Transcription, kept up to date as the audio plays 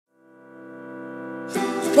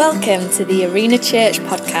Welcome to the Arena Church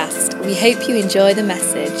podcast. We hope you enjoy the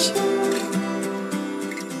message.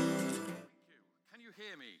 Can you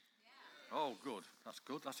hear me? Oh, good. That's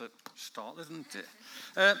good. That's a start, isn't it?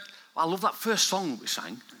 I love that first song we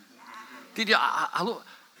sang. Did you? I love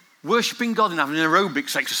worshipping God and having an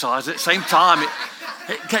aerobics exercise at the same time.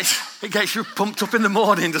 It gets you pumped up in the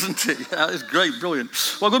morning, doesn't it? Yeah, it's great, brilliant.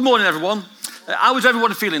 Well, good morning, everyone. How is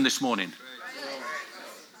everyone feeling this morning?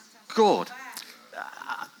 Good.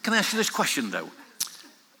 Can I ask you this question, though?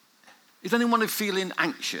 Is anyone feeling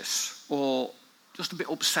anxious or just a bit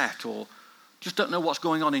upset or just don't know what's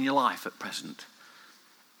going on in your life at present?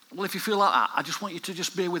 Well, if you feel like that, I just want you to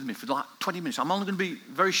just bear with me for like 20 minutes. I'm only going to be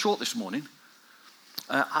very short this morning.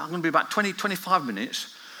 I'm going to be about 20, 25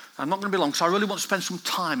 minutes. I'm not going to be long, so I really want to spend some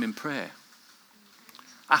time in prayer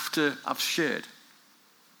after I've shared.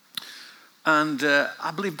 And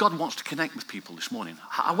I believe God wants to connect with people this morning.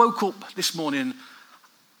 I woke up this morning,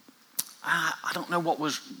 I don't know what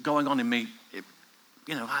was going on in me.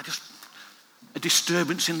 A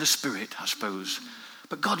disturbance in the spirit, I suppose.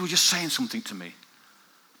 But God was just saying something to me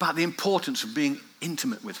about the importance of being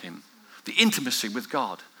intimate with him, the intimacy with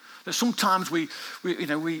God. That sometimes we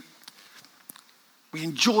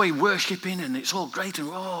enjoy worshiping and it's all great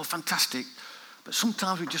and fantastic, but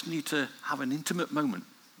sometimes we just need to have an intimate moment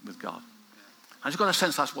with God. I just got a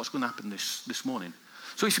sense that's what's going to happen this morning.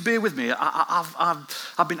 So if you bear with me,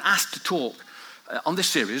 I've been asked to talk on this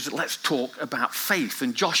series. Let's talk about faith.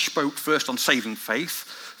 And Josh spoke first on saving faith,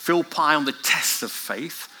 Phil Pye on the tests of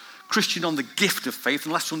faith, Christian on the gift of faith,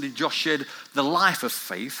 and last Sunday Josh shared the life of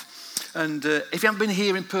faith. And if you haven't been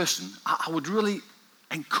here in person, I would really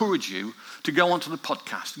encourage you to go onto the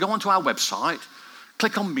podcast, go onto our website,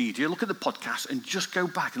 click on media, look at the podcast, and just go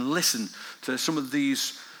back and listen to some of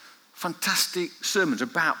these fantastic sermons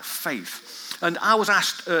about faith. And I was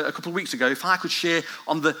asked a couple of weeks ago if I could share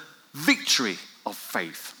on the victory of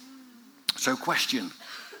faith. So question,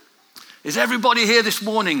 is everybody here this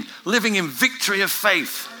morning living in victory of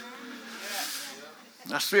faith?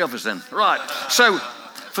 That's three of us then. Right. So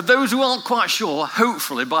for those who aren't quite sure,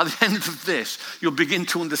 hopefully by the end of this, you'll begin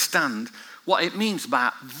to understand what it means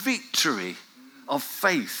about victory of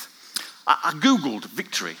faith. I Googled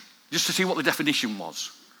victory just to see what the definition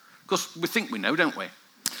was. Because we think we know, don't we?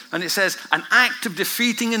 And it says, an act of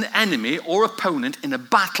defeating an enemy or opponent in a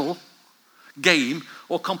battle, game,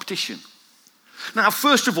 or competition. Now,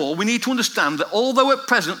 first of all, we need to understand that although at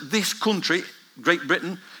present this country, Great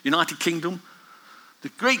Britain, United Kingdom, the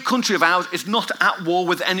great country of ours is not at war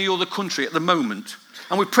with any other country at the moment.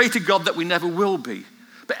 And we pray to God that we never will be.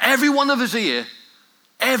 But every one of us here,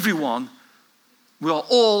 everyone, we are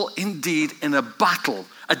all indeed in a battle,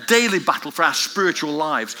 a daily battle for our spiritual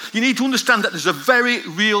lives. You need to understand that there's a very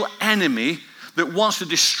real enemy that wants to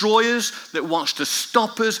destroy us, that wants to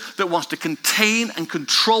stop us, that wants to contain and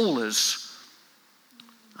control us.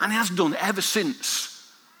 And he has done ever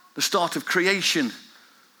since the start of creation,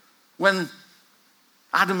 when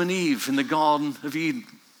Adam and Eve in the Garden of Eden,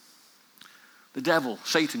 the devil,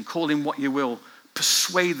 Satan, call him what you will,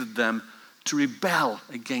 persuaded them to rebel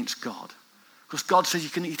against God. Because God says you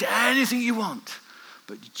can eat anything you want,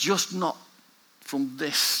 but just not from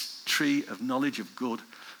this tree of knowledge of good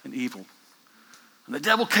and evil. And the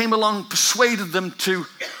devil came along, persuaded them to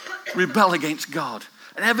rebel against God.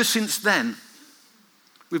 And ever since then,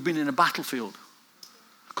 we've been in a battlefield.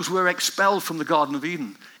 Because we're expelled from the Garden of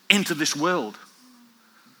Eden into this world.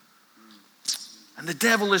 And the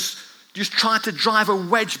devil has just tried to drive a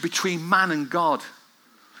wedge between man and God.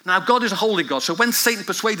 Now, God is a holy God, so when Satan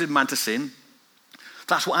persuaded man to sin,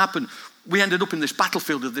 that's what happened. We ended up in this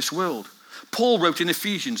battlefield of this world. Paul wrote in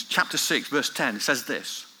Ephesians chapter 6, verse 10, it says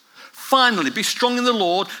this, finally, be strong in the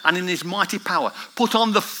Lord and in his mighty power. Put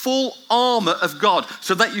on the full armor of God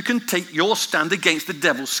so that you can take your stand against the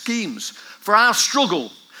devil's schemes. For our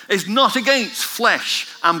struggle is not against flesh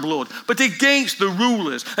and blood, but against the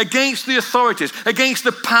rulers, against the authorities, against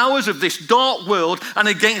the powers of this dark world, and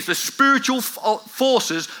against the spiritual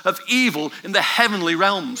forces of evil in the heavenly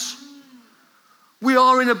realms. We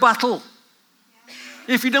are in a battle.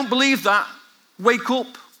 If you don't believe that, wake up.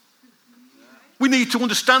 We need to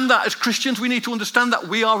understand that as Christians. We need to understand that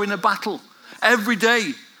we are in a battle every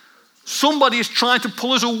day. Somebody is trying to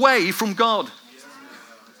pull us away from God.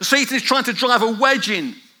 Satan is trying to drive a wedge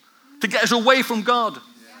in to get us away from God.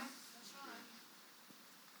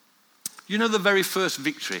 You know, the very first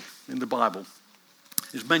victory in the Bible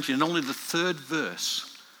is mentioned in only the third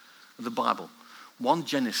verse of the Bible. 1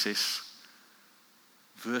 Genesis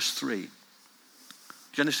verse 3.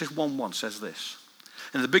 Genesis 1:1 says this.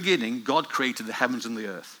 In the beginning, God created the heavens and the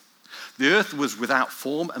earth. The earth was without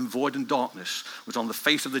form and void, and darkness was on the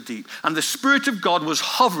face of the deep. And the Spirit of God was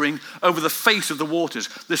hovering over the face of the waters.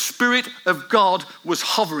 The Spirit of God was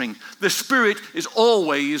hovering. The Spirit is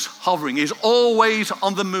always hovering. He's always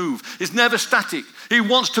on the move. He's never static. He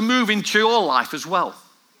wants to move into your life as well.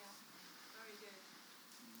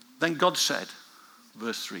 Then God said,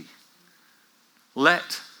 verse 3,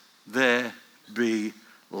 "Let there be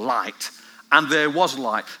light." And there was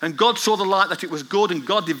light. And God saw the light that it was good, and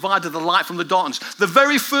God divided the light from the darkness. The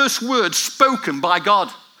very first words spoken by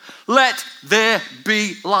God. Let there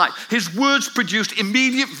be light. His words produced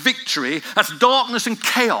immediate victory as darkness and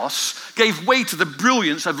chaos gave way to the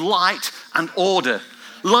brilliance of light and order.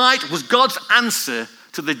 Light was God's answer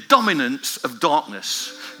to the dominance of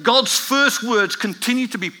darkness. God's first words continue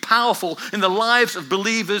to be powerful in the lives of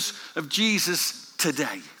believers of Jesus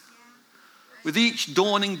today. With each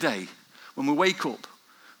dawning day, when we wake up,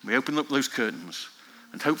 we open up those curtains,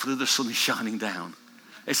 and hopefully the sun is shining down.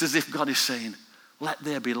 It's as if God is saying, let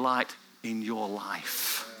there be light in your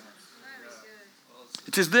life.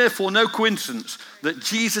 It is therefore no coincidence that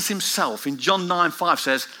Jesus himself in John 9:5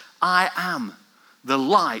 says, "I am the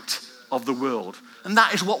light of the world." And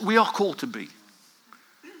that is what we are called to be.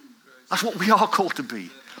 That's what we are called to be.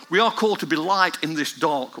 We are called to be light in this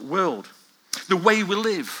dark world. The way we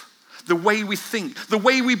live, the way we think, the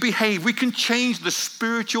way we behave, we can change the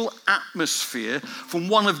spiritual atmosphere from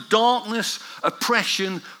one of darkness,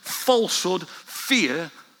 oppression, falsehood,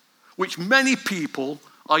 fear, which many people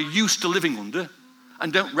are used to living under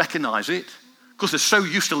and don't recognize it because they're so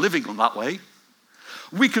used to living on that way.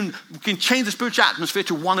 We can change the spiritual atmosphere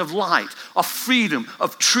to one of light, of freedom,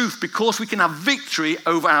 of truth, because we can have victory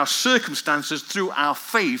over our circumstances through our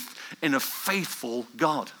faith in a faithful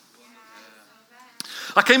God.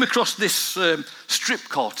 I came across this strip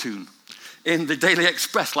cartoon in the Daily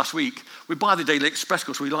Express last week. We buy the Daily Express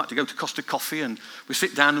because we like to go to Costa Coffee and we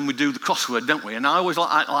sit down and we do the crossword, don't we? And I always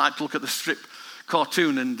like to look at the strip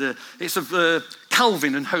cartoon, and it's of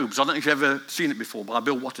Calvin and Hobbes. I don't know if you've ever seen it before, by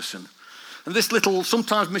Bill Watterson. And this little,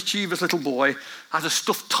 sometimes mischievous little boy has a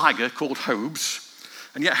stuffed tiger called Hobbes.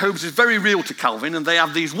 And yet Hobbes is very real to Calvin, and they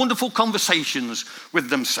have these wonderful conversations with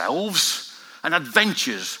themselves and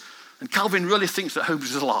adventures. And Calvin really thinks that Hobbes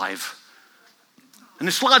is alive. And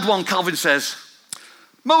in slide 1, Calvin says,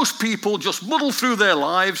 "Most people just muddle through their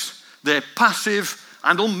lives. They're passive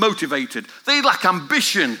and unmotivated. They lack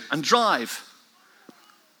ambition and drive."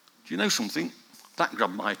 Do you know something? That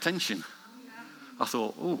grabbed my attention. I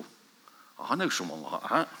thought, oh, I know someone like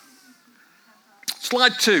that.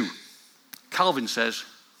 Slide 2, Calvin says,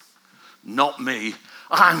 "Not me.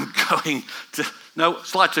 I'm going to..." No,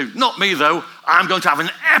 slide 2. "Not me, though. I'm going to have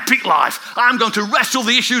an epic life. I'm going to wrestle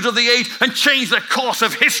the issues of the age and change the course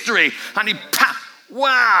of history." And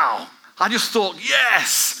wow. I just thought,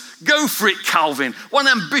 yes, go for it, Calvin. What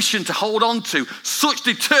an ambition to hold on to. Such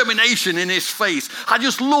determination in his face. I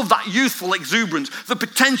just love that youthful exuberance, the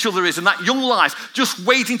potential there is in that young life, just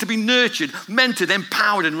waiting to be nurtured, mentored,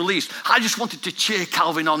 empowered, and released. I just wanted to cheer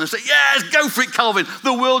Calvin on and say, yes, go for it, Calvin.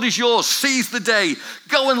 The world is yours. Seize the day.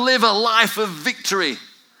 Go and live a life of victory.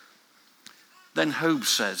 Then Hobbes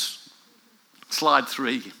says, slide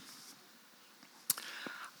 3,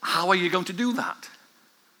 "How are you going to do that?"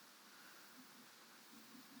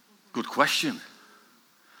 Good question.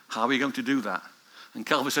 How are you going to do that? And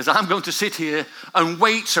Calvin says, "I'm going to sit here and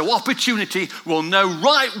wait so opportunity will know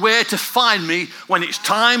right where to find me when it's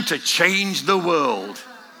time to change the world."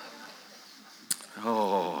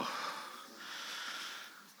 Oh,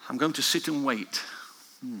 I'm going to sit and wait.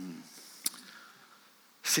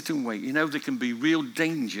 Sit and wait. You know, there can be real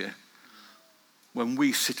danger when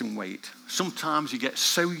we sit and wait. Sometimes you get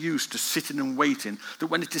so used to sitting and waiting that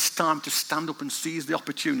when it is time to stand up and seize the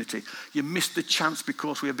opportunity, you miss the chance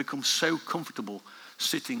because we have become so comfortable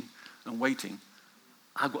sitting and waiting.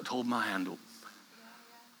 I've got to hold my hand up.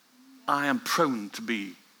 I am prone to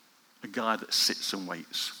be a guy that sits and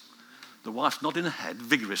waits. The wife's nodding her head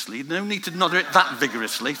vigorously. No need to nod it that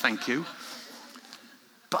vigorously, thank you.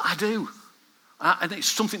 But I do. And it's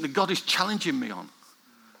something that God is challenging me on.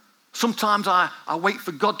 Sometimes I wait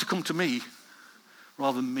for God to come to me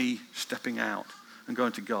rather than me stepping out and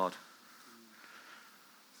going to God.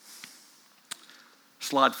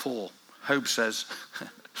 Slide 4. Hobbes says,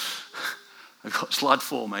 I've got slide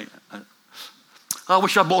 4, mate. "I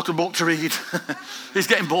wish I bought a book to read." He's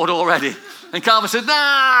getting bored already. And Calvin said,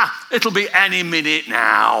 "Nah, it'll be any minute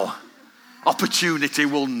now. Opportunity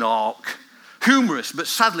will knock." Humorous, but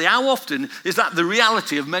sadly, how often is that the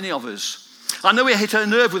reality of many of us? I know it hit a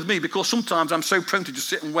nerve with me because sometimes I'm so prone to just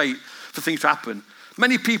sit and wait for things to happen.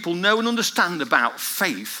 Many people know and understand about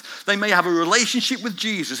faith. They may have a relationship with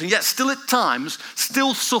Jesus and yet still at times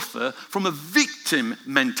still suffer from a victim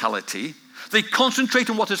mentality. They concentrate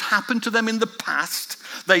on what has happened to them in the past.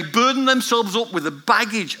 They burden themselves up with the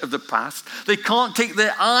baggage of the past. They can't take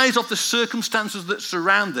their eyes off the circumstances that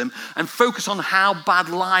surround them and focus on how bad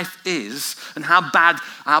life is and how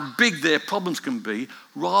big their problems can be,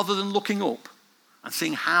 rather than looking up and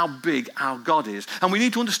seeing how big our God is. And we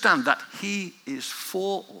need to understand that he is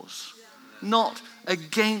for us, not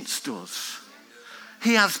against us.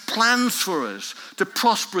 He has plans for us to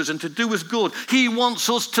prosper us and to do us good. He wants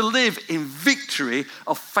us to live in victory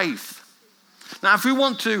of faith. Now, if we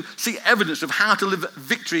want to see evidence of how to live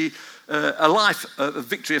a life of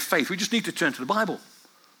victory of faith, we just need to turn to the Bible.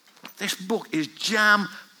 This book is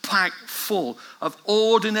jam-packed full of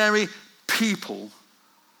ordinary people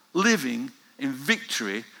living in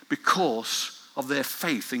victory because of their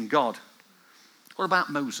faith in God. What about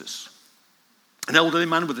Moses? An elderly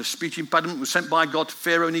man with a speech impediment was sent by God to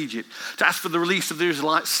Pharaoh in Egypt to ask for the release of the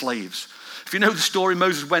Israelite slaves. If you know the story,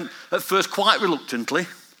 Moses went at first quite reluctantly,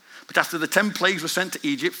 but after the 10 plagues were sent to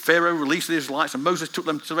Egypt, Pharaoh released the Israelites and Moses took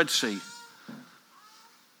them to the Red Sea.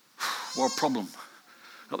 What a problem.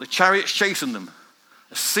 Got the chariots chasing them,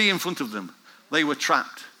 a sea in front of them. They were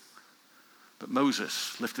trapped. But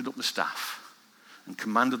Moses lifted up the staff and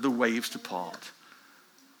commanded the waves to part.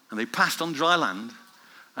 And they passed on dry land,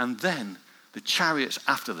 and then the chariots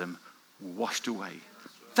after them were washed away.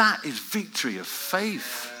 That is victory of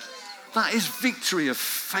faith. That is victory of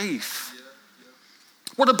faith.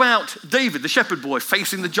 What about David, the shepherd boy,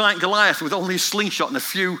 facing the giant Goliath with only a slingshot and a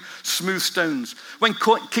few smooth stones? When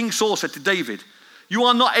King Saul said to David, "You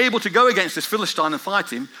are not able to go against this Philistine and fight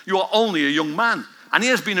him. You are only a young man, and he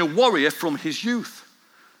has been a warrior from his youth."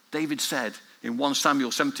 David said in 1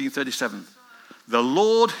 Samuel 17:37, "The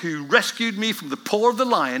Lord who rescued me from the paw of the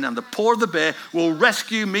lion and the paw of the bear will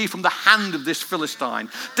rescue me from the hand of this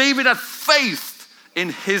Philistine." David had faith in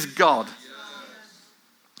his God.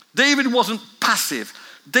 David wasn't passive.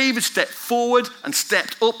 David stepped forward and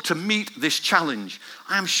stepped up to meet this challenge.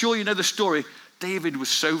 I am sure you know the story. David was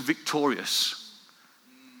so victorious.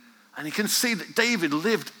 And you can see that David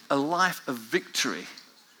lived a life of victory.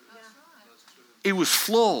 He was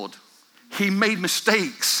flawed. He made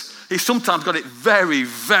mistakes. He sometimes got it very,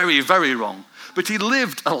 very, very wrong. But he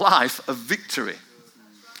lived a life of victory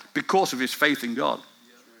because of his faith in God.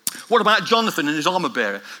 What about Jonathan and his armor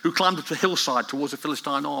bearer who climbed up the hillside towards the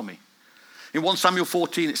Philistine army? In 1 Samuel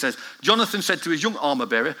 14 it says, Jonathan said to his young armor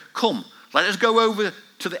bearer, "Come, let us go over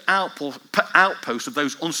to the outpost of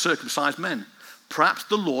those uncircumcised men. Perhaps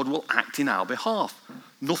the Lord will act in our behalf.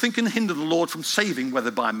 Nothing can hinder the Lord from saving,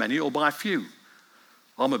 whether by many or by few."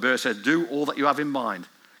 Armor bearer said, "Do all that you have in mind.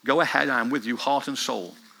 Go ahead, I am with you, heart and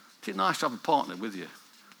soul." Isn't it nice to have a partner with you?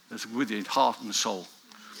 That's with you, heart and soul.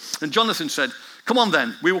 And Jonathan said, "Come on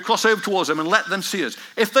then, we will cross over towards them and let them see us.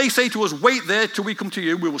 If they say to us, 'Wait there till we come to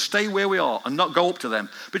you,' we will stay where we are and not go up to them.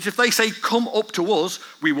 But if they say, 'Come up to us,'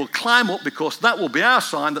 we will climb up, because that will be our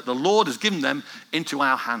sign that the Lord has given them into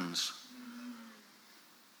our hands."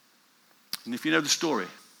 And if you know the story,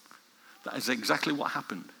 that is exactly what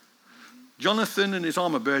happened. Jonathan and his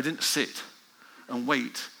armor bearer didn't sit and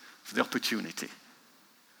wait for the opportunity.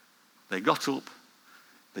 They got up,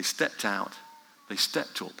 they stepped out, they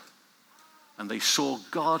stepped up, and they saw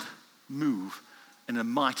God move in a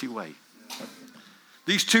mighty way.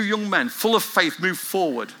 These two young men, full of faith, moved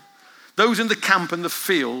forward. Those in the camp and the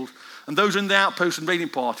field, and those in the outposts and raiding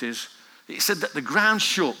parties, it said that the ground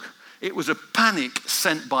shook. It was a panic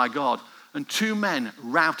sent by God, and two men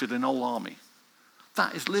routed an whole army.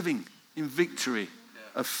 That is living in victory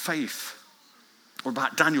of faith. Or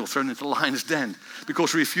about Daniel thrown into the lion's den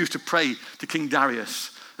because he refused to pray to King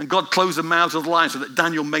Darius. And God closed the mouths of the lions so that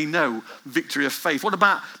Daniel may know victory of faith. What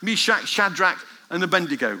about Meshach, Shadrach, and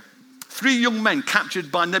Abednego? 3 young men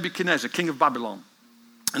captured by Nebuchadnezzar, king of Babylon.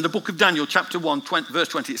 In the book of Daniel, chapter 1, verse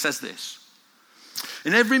 20, it says this: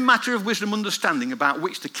 "In every matter of wisdom and understanding about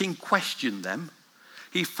which the king questioned them,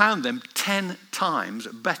 he found them 10 times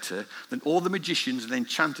better than all the magicians and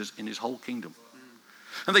enchanters in his whole kingdom."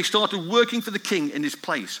 And they started working for the king in his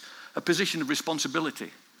place, a position of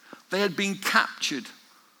responsibility. They had been captured.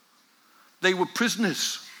 They were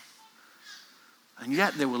prisoners. And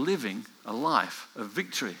yet they were living a life of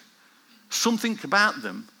victory. Something about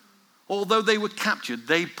them, although they were captured,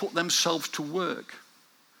 they put themselves to work.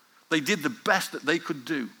 They did the best that they could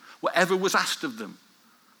do. Whatever was asked of them,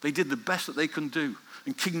 they did the best that they could do.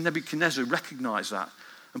 And King Nebuchadnezzar recognized that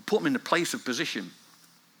and put them in a place of position.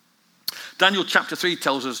 Daniel chapter 3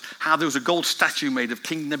 tells us how there was a gold statue made of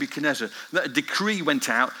King Nebuchadnezzar, that a decree went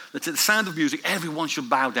out that at the sound of music, everyone should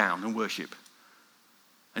bow down and worship.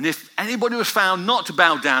 And if anybody was found not to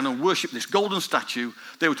bow down and worship this golden statue,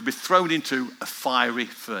 they were to be thrown into a fiery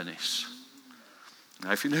furnace.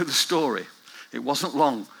 Now, if you know the story, it wasn't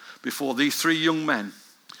long before these three young men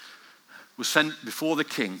were sent before the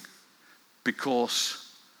king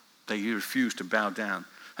because they refused to bow down.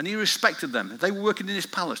 And he respected them. They were working in his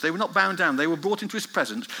palace. They were not bound down. They were brought into his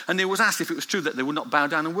presence. And it was asked if it was true that they would not bow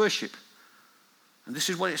down and worship. And this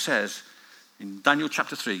is what it says in Daniel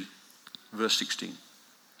chapter 3, verse 16.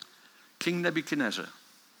 King Nebuchadnezzar,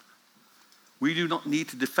 we do not need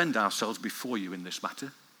to defend ourselves before you in this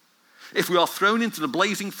matter. If we are thrown into the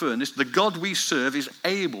blazing furnace, the God we serve is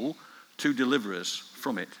able to deliver us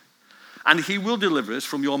from it. And he will deliver us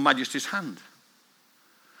from your majesty's hand.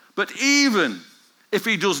 But even if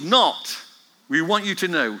he does not, we want you to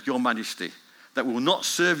know, your majesty, that we will not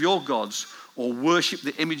serve your gods or worship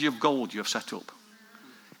the image of gold you have set up.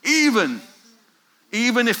 Even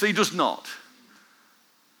if he does not.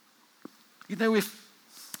 You know, if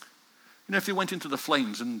they went into the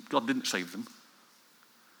flames and God didn't save them,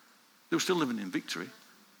 they were still living in victory.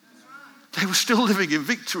 They were still living in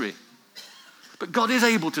victory. But God is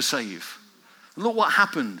able to save. And look what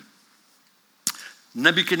happened.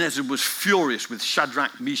 Nebuchadnezzar was furious with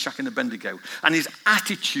Shadrach, Meshach, and Abednego, and his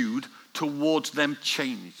attitude towards them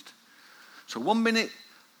changed. So one minute,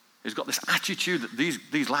 he's got this attitude that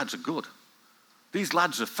these lads are good. These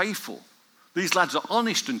lads are faithful. These lads are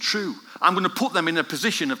honest and true. I'm going to put them in a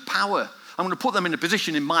position of power. I'm going to put them in a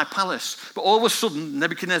position in my palace. But all of a sudden,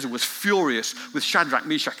 Nebuchadnezzar was furious with Shadrach,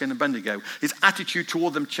 Meshach, and Abednego. His attitude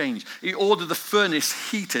toward them changed. He ordered the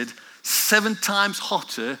furnace heated 7 times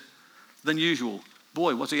hotter than usual.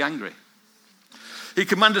 Boy, was he angry. He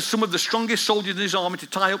commanded some of the strongest soldiers in his army to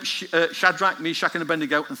tie up Shadrach, Meshach, and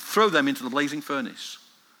Abednego and throw them into the blazing furnace.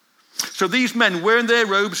 So these men, wearing their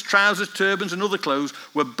robes, trousers, turbans, and other clothes,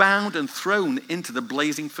 were bound and thrown into the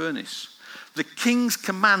blazing furnace. The king's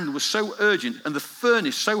command was so urgent and the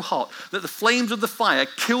furnace so hot that the flames of the fire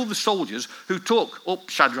killed the soldiers who took up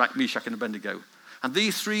Shadrach, Meshach, and Abednego. And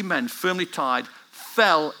these 3 men, firmly tied,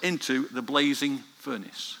 fell into the blazing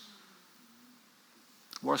furnace.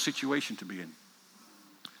 What a situation to be in.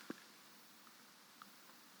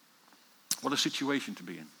 What a situation to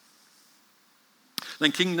be in.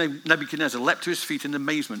 Then King Nebuchadnezzar leapt to his feet in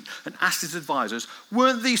amazement and asked his advisors,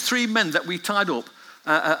 weren't these 3 men that we tied up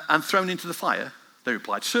and thrown into the fire? They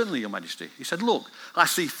replied, certainly, your majesty. He said, look, I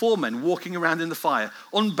see 4 men walking around in the fire,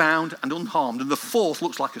 unbound and unharmed, and the 4th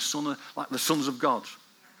looks like the sons of God.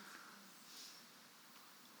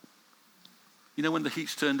 You know, when the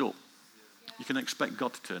heat's turned up, you can expect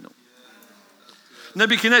God to turn up.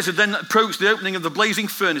 Nebuchadnezzar then approached the opening of the blazing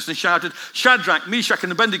furnace and shouted, Shadrach, Meshach,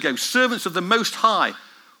 and Abednego, servants of the Most High.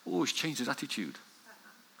 Oh, he's changed his attitude.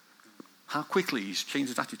 How quickly he's changed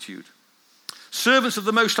his attitude. Servants of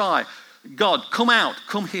the Most High, God, come out,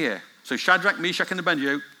 come here. So Shadrach, Meshach, and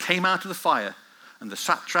Abednego came out of the fire, and the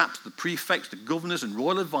satraps, the prefects, the governors, and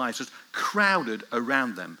royal advisors crowded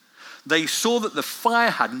around them. They saw that the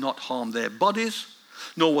fire had not harmed their bodies,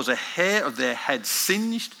 nor was a hair of their head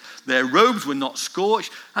singed. Their robes were not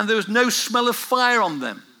scorched, and there was no smell of fire on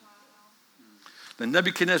them. Then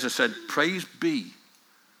Nebuchadnezzar said, praise be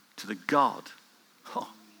to the God.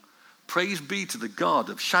 Praise be to the God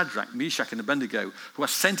of Shadrach, Meshach, and Abednego, who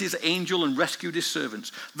has sent his angel and rescued his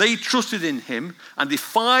servants. They trusted in him and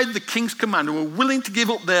defied the king's command and were willing to give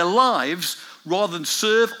up their lives rather than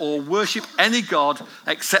serve or worship any god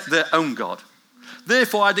except their own God.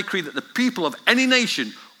 Therefore, I decree that the people of any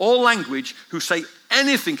nation or language who say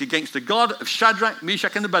anything against the God of Shadrach,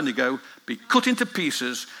 Meshach, and Abednego be cut into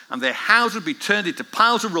pieces and their houses be turned into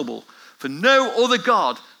piles of rubble, for no other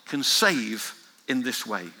God can save in this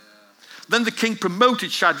way. Then the king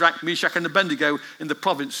promoted Shadrach, Meshach, and Abednego in the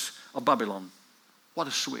province of Babylon. What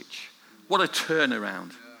a switch. What a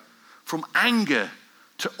turnaround. From anger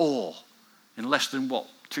to awe in less than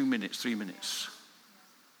 2 minutes, 3 minutes.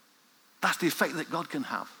 That's the effect that God can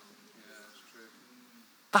have.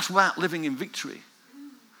 That's about living in victory.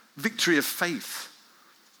 Victory of faith.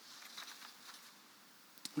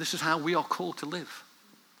 This is how we are called to live.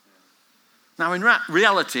 Now, in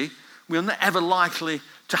reality, we are not ever likely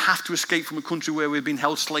to have to escape from a country where we've been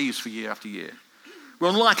held slaves for year after year. We're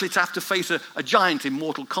unlikely to have to face a giant in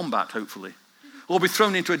mortal combat, hopefully, or be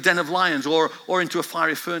thrown into a den of lions or into a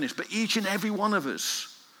fiery furnace. But each and every one of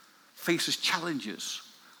us faces challenges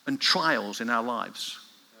and trials in our lives.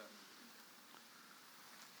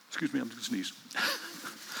 Excuse me, I'm going to sneeze.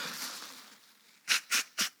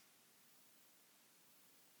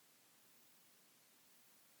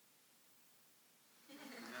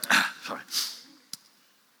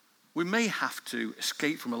 We may have to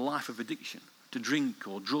escape from a life of addiction to drink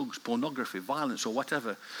or drugs, pornography, violence, or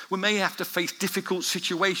whatever. We may have to face difficult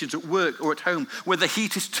situations at work or at home where the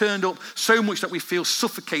heat is turned up so much that we feel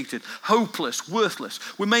suffocated, hopeless, worthless.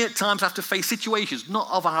 We may at times have to face situations not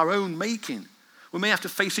of our own making. We may have to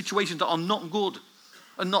face situations that are not good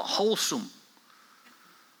and not wholesome.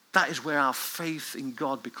 That is where our faith in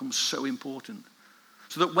God becomes so important.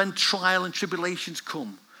 So that when trial and tribulations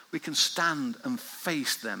come, we can stand and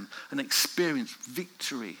face them and experience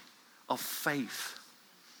victory of faith.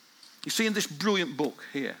 You see, in this brilliant book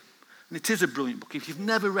here, and it is a brilliant book, if you've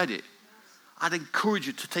never read it, I'd encourage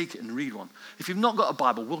you to take it and read one. If you've not got a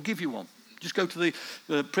Bible, we'll give you one. Just go to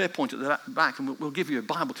the prayer point at the back and we'll give you a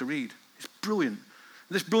Bible to read. It's brilliant.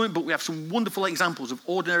 In this brilliant book, we have some wonderful examples of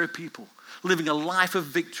ordinary people living a life of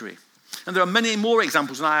victory. And there are many more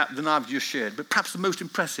examples than I've just shared, but perhaps the most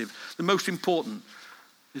impressive, the most important,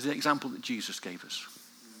 is the example that Jesus gave us.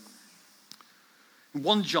 In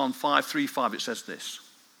 1 John 5:3-5, it says this: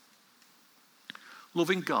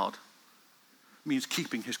 loving God means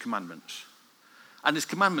keeping his commandments. And his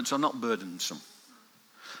commandments are not burdensome.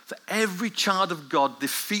 For every child of God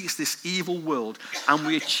defeats this evil world, and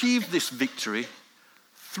we achieve this victory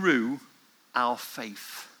through our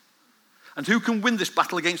faith. And who can win this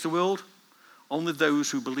battle against the world? Only those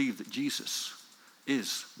who believe that Jesus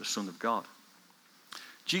is the Son of God.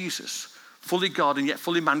 Jesus, fully God and yet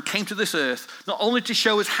fully man, came to this earth not only to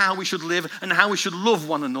show us how we should live and how we should love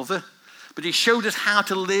one another, but he showed us how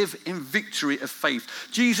to live in victory of faith.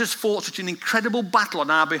 Jesus fought such an incredible battle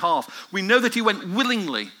on our behalf. We know that he went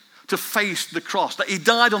willingly to face the cross, that he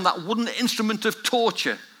died on that wooden instrument of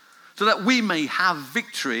torture so that we may have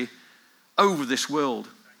victory over this world.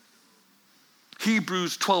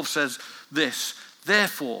 Hebrews 12 says this: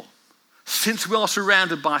 therefore, since we are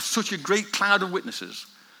surrounded by such a great cloud of witnesses,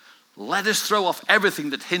 let us throw off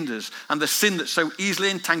everything that hinders and the sin that so easily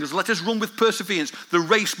entangles. Let us run with perseverance the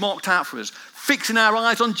race marked out for us, fixing our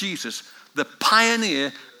eyes on Jesus, the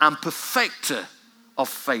pioneer and perfecter of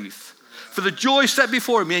faith. For the joy set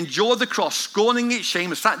before him, he endured the cross, scorning its shame,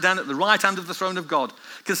 and sat down at the right hand of the throne of God.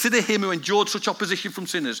 Consider him who endured such opposition from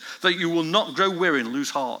sinners, that you will not grow weary and lose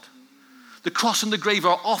heart. The cross and the grave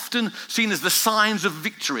are often seen as the signs of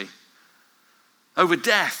victory over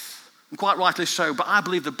death, and quite rightly so, but I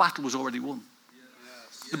believe the battle was already won.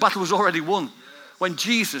 The battle was already won when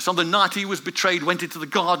Jesus, on the night he was betrayed, went into the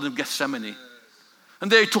Garden of Gethsemane.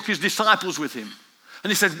 And there he took his disciples with him.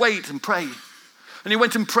 And he said, wait and pray. And he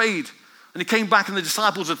went and prayed. And he came back and the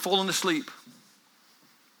disciples had fallen asleep.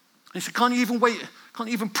 And he said, can't you even wait? Can't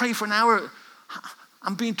you even pray for an hour?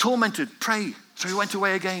 I'm being tormented. Pray. So he went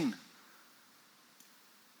away again.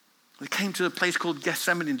 They came to a place called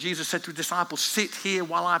Gethsemane, and Jesus said to his disciples, sit here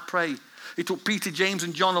while I pray. He took Peter, James,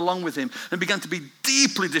 and John along with him and began to be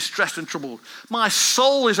deeply distressed and troubled. My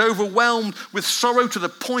soul is overwhelmed with sorrow to the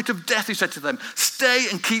point of death, he said to them. Stay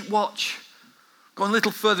and keep watch. Going a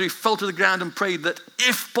little further, he fell to the ground and prayed that,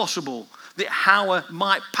 if possible, the hour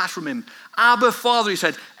might pass from him. Abba, Father, he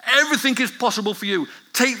said, everything is possible for you.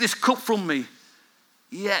 Take this cup from me,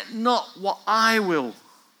 yet not what I will,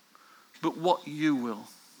 but what you will.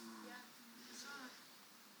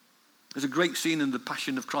 There's a great scene in The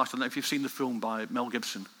Passion of Christ. I don't know if you've seen the film by Mel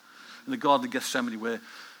Gibson, in the Garden of Gethsemane, where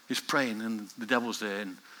he's praying and the devil's there,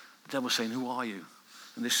 and the devil's saying, who are you?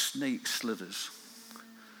 And this snake slithers.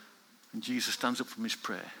 And Jesus stands up from his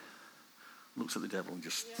prayer, looks at the devil and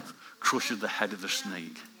just crushes the head of the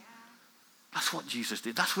snake. That's what Jesus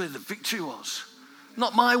did. That's where the victory was.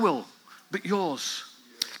 Not my will, but yours.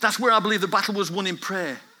 That's where I believe the battle was won in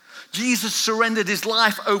prayer. Jesus surrendered his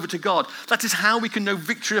life over to God. That is how we can know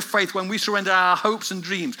victory of faith, when we surrender our hopes and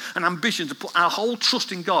dreams and ambitions to put our whole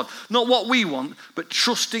trust in God. Not what we want, but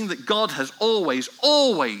trusting that God has always,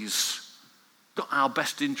 always got our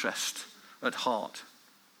best interest at heart.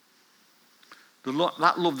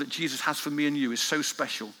 That love that Jesus has for me and you is so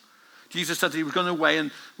special. Jesus said that he was going away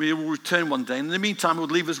and we will return one day. And in the meantime, he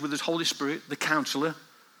would leave us with his Holy Spirit, the counselor,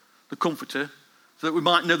 the comforter, so that we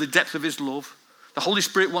might know the depth of his love. The Holy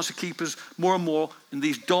Spirit wants to keep us more and more in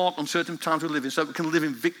these dark, uncertain times we live in, so that we can live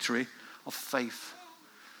in victory of faith.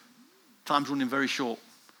 Time's running very short.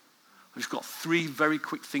 I've just got 3 very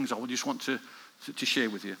quick things I would just want to share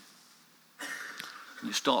with you. And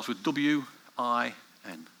it starts with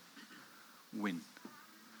W-I-N. Win.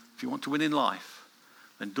 If you want to win in life,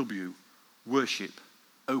 then W, worship,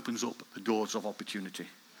 opens up the doors of opportunity.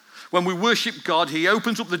 When we worship God, he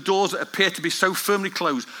opens up the doors that appear to be so firmly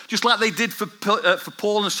closed, just like they did for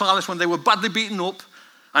Paul and Silas when they were badly beaten up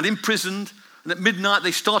and imprisoned. And at midnight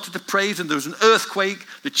they started to praise, and there was an earthquake.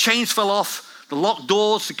 The chains fell off. The locked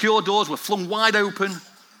doors, secure doors, were flung wide open.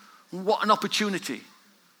 What an opportunity.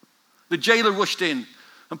 The jailer rushed in,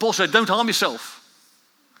 and Paul said, don't harm yourself.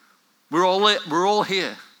 We're all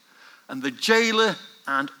here. And the jailer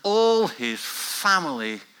and all his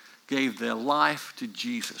family gave their life to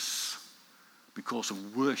Jesus because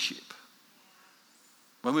of worship.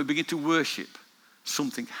 When we begin to worship,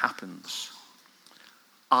 something happens.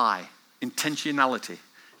 Intentionality,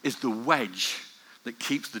 is the wedge that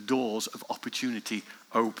keeps the doors of opportunity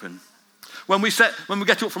open. When we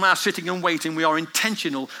get up from our sitting and waiting, we are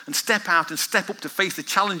intentional and step out and step up to face the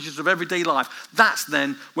challenges of everyday life. That's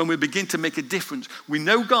then when we begin to make a difference. We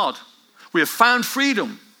know God. We have found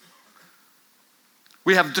freedom.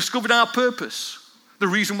 We have discovered our purpose, the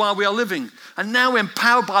reason why we are living. And now we're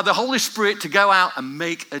empowered by the Holy Spirit to go out and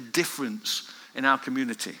make a difference in our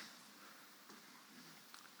community.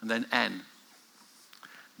 And then N.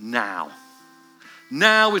 Now.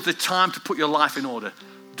 Now is the time to put your life in order.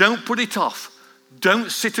 Don't put it off. Don't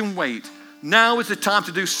sit and wait. Now is the time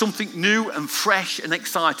to do something new and fresh and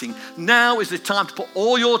exciting. Now is the time to put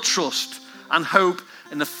all your trust and hope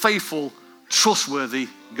in the faithful, trustworthy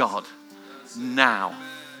God. Now.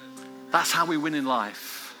 That's how we win in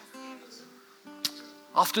life.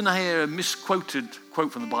 Often I hear a misquoted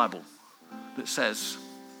quote from the Bible that says,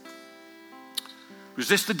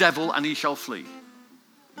 resist the devil and he shall flee.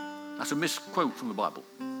 That's a misquote from the Bible.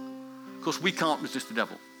 Of course, we can't resist the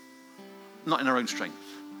devil. Not in our own strength.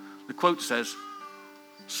 The quote says,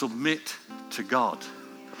 submit to God,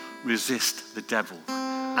 resist the devil,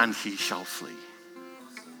 and he shall flee.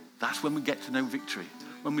 That's when we get to know victory.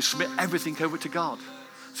 When we submit everything over to God.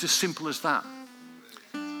 It's as simple as that.